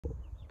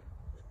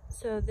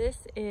So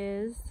this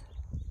is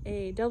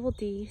a Doulbe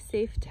D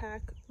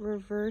Safetack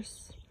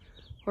Reverse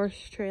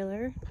horse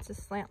trailer. It's a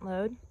slant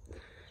load.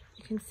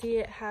 You can see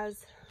it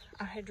has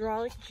a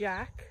hydraulic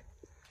jack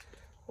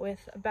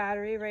with a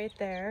battery right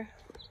there.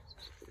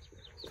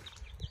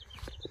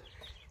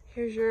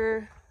 Here's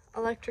your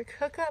electric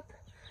hookup.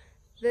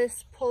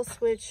 This pull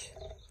switch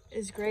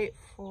is great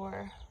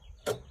for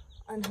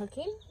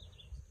unhooking.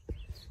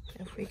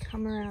 If we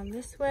come around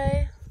this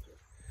way,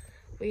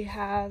 we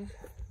have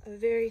a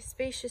very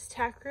spacious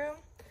tack room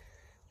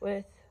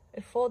with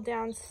a fold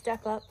down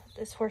step up.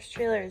 This horse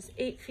trailer is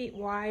 8 feet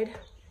wide.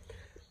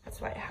 That's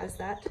why it has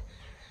that.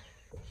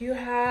 You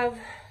have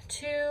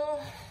 2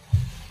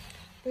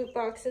 boot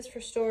boxes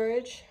for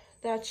storage.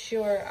 That's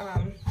your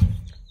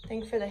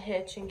thing for the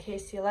hitch in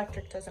case the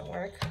electric doesn't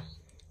work.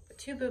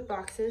 2 boot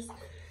boxes.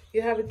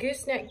 You have a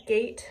gooseneck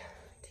gate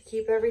to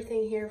keep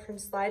everything here from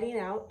sliding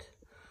out.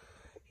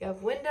 You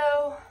have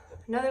window,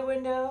 another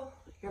window,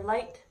 your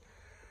light.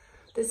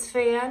 This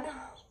fan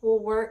will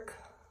work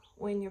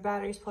when your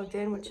battery's plugged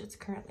in, which it's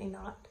currently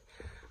not.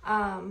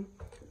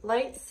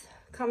 Lights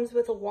comes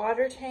with a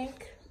water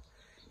tank,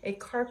 a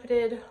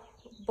carpeted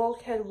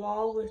bulkhead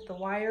wall with the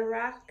wire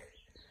rack,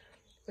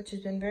 which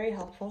has been very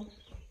helpful.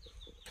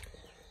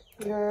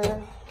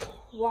 Your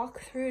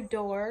walk-through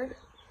door,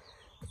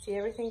 see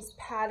everything's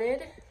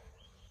padded.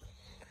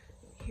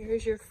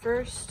 Here's your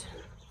first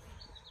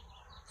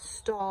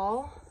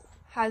stall,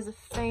 has a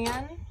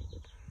fan,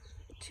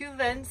 2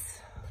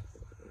 vents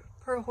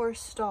per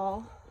horse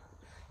stall.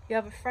 You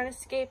have a front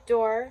escape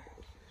door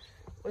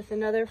with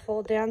another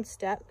fold down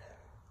step.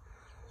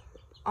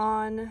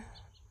 On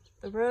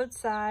the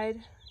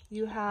roadside,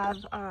 you have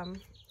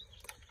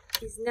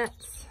these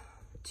nets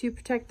to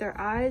protect their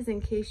eyes in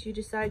case you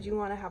decide you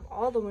want to have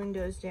all the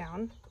windows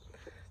down.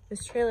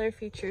 This trailer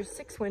features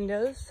 6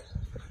 windows,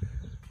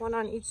 1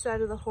 on each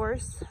side of the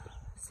horse.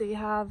 So you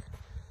have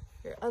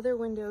your other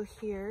window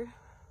here.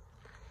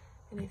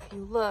 And if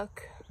you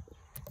look,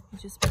 you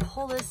just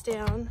pull this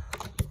down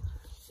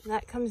and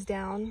that comes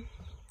down,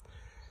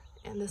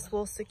 and this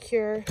will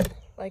secure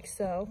like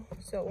so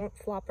it won't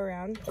flop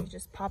around. You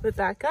just pop it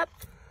back up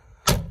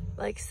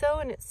like so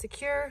and it's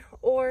secure.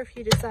 Or if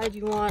you decide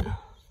you want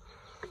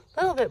a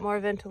little bit more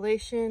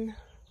ventilation,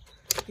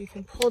 you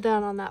can pull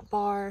down on that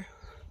bar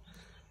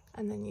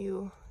and then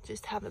you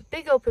just have a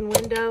big open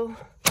window,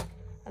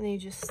 and then you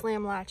just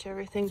slam latch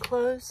everything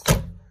closed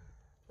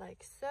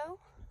like so.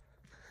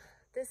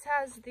 This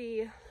has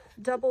the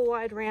double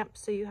wide ramp,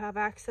 so you have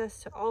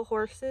access to all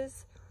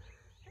horses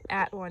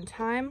at one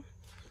time.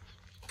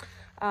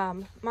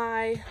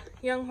 My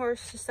young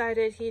horse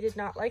decided he did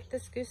not like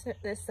this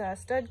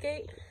stud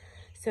gate,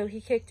 so he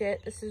kicked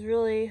it. This is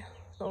really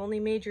the only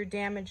major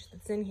damage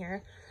that's in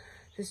here.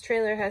 This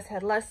trailer has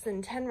had less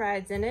than 10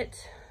 rides in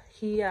it.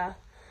 He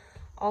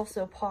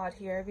also pawed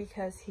here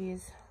because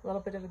he's a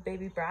little bit of a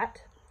baby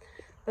brat,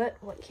 but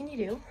what can you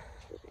do?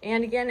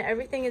 And again,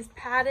 everything is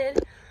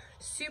padded,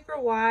 super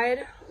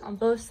wide on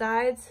both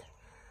sides.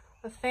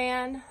 A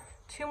fan,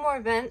 2 more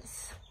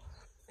vents.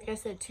 Like I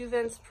said, 2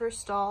 vents per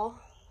stall.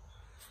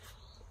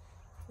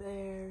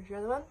 There's your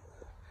other one.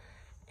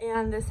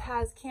 And this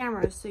has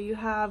cameras, so you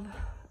have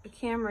a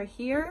camera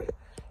here.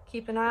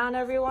 Keep an eye on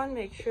everyone,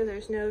 make sure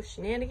there's no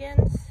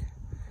shenanigans.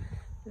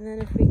 And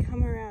then if we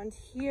come around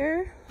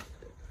here,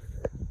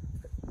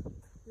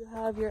 you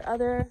have your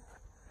other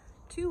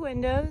 2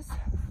 windows.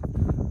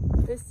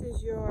 This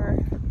is your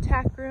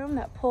tack room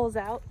that pulls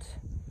out,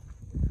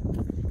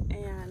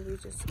 and you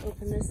just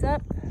open this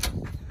up.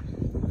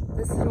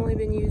 This has only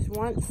been used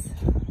once.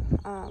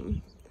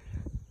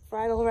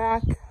 Bridle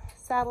rack,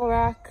 saddle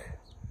rack,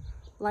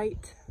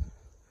 light.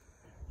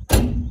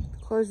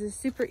 Closes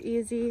super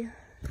easy,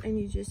 and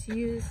you just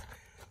use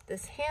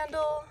this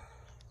handle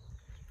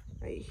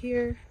right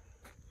here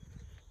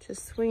to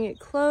swing it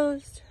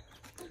closed,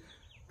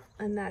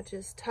 and that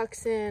just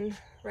tucks in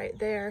right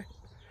there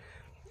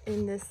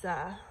in this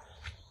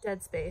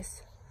dead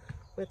space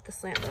with the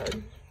slant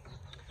load.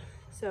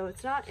 So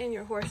it's not in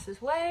your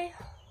horse's way.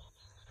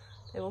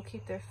 They will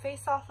keep their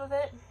face off of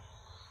it.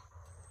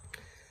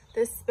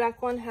 This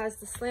back one has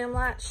the slam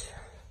latch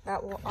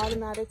that will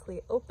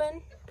automatically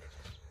open.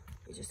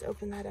 You just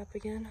open that up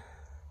again.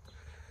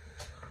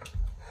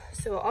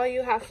 So all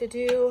you have to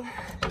do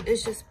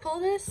is just pull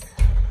this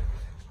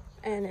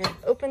and it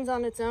opens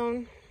on its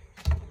own,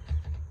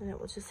 and it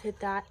will just hit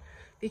that.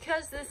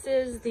 Because this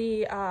is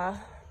the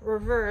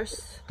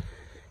reverse,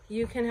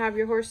 you can have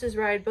your horses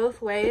ride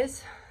both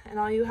ways, and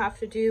all you have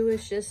to do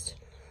is just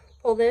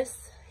pull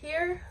this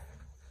here,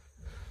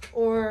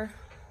 or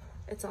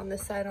it's on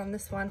this side on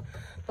this one.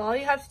 But all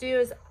you have to do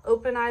is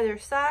open either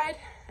side,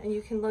 and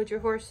you can load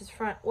your horses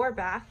front or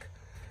back.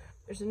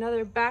 There's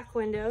another back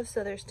window,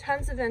 so there's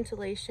tons of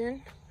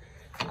ventilation.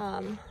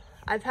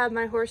 I've had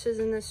my horses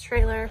in this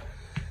trailer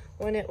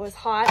when it was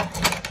hot,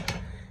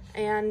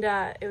 and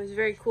it was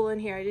very cool in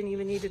here. I didn't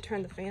even need to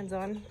turn the fans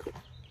on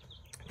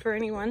for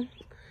anyone.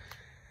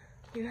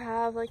 You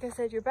have, like I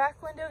said, your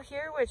back window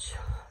here, which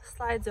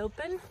slides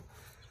open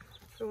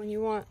for when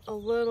you want a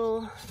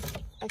little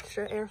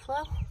extra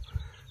airflow.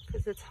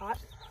 because it's hot,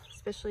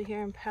 especially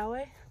here in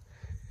Poway.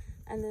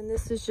 And then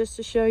this is just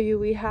to show you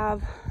we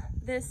have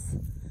this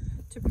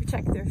to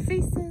protect their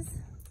faces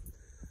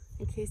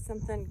in case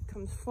something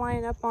comes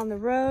flying up on the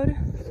road.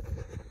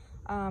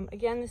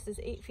 Again, this is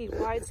 8 feet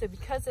wide, so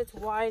because it's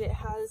wide, it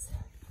has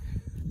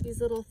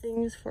these little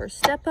things for a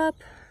step up.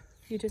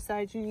 If you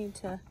decide you need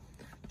to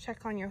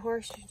check on your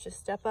horse, you just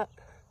step up,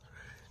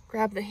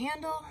 grab the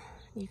handle,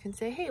 you can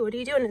say, hey, what are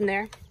you doing in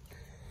there?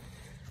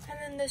 And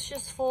then this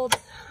just folds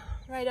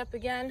right up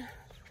again,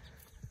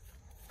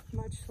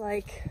 much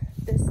like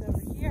this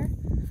over here.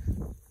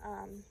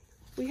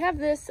 We have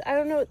this, I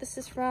don't know what this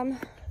is from.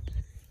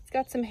 It's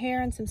got some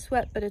hair and some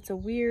sweat, but it's a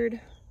weird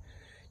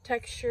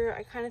texture.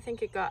 I kind of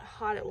think it got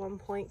hot at one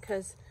point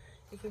because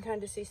you can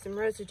kind of see some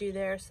residue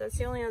there. So that's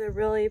the only other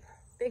really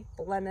big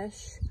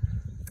blemish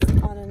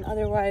on an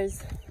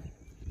otherwise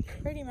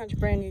pretty much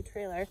brand new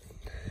trailer.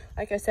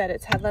 Like I said,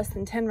 it's had less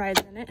than 10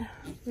 rides in it.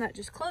 And that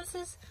just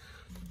closes.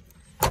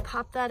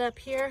 Pop that up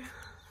here,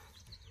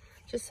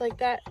 just like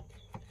that,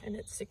 and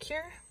it's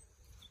secure.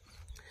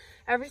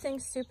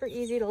 Everything's super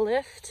easy to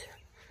lift,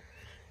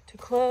 to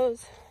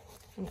close,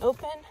 and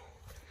open.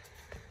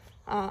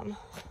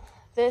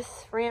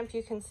 This ramp,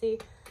 you can see,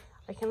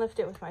 I can lift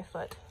it with my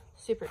foot.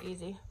 Super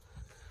easy.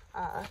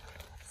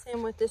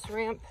 Same with this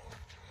ramp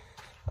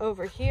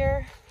over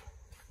here.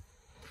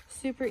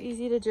 Super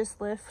easy to just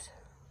lift.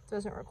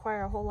 Doesn't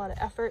require a whole lot of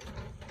effort.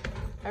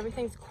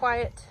 Everything's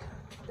quiet.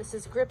 This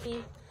is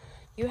grippy.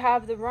 You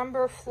have the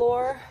Rumber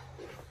floor,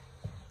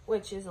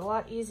 which is a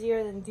lot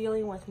easier than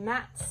dealing with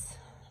mats.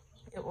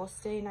 It will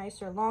stay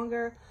nicer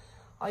longer.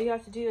 All you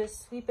have to do is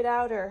sweep it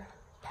out or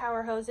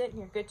power hose it and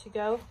you're good to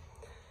go.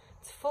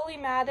 It's fully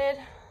matted,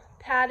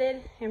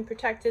 padded, and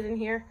protected in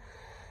here.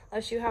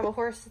 Unless you have a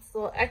horse that's a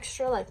little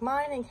extra like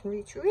mine and can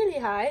reach really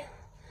high,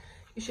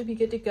 you should be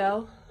good to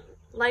go.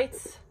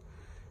 Lights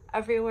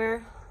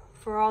everywhere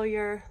for all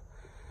your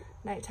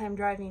nighttime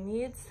driving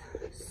needs.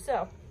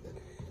 So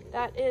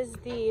that is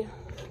the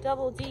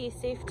Doulbe D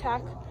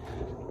Safetack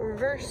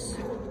Reverse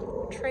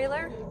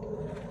trailer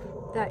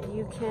that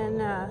you can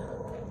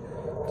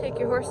take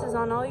your horses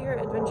on all your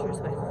adventures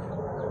with.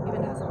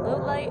 Even has a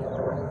load light,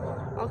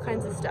 all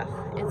kinds of stuff.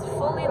 It's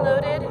fully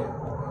loaded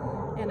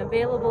and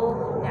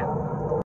available now.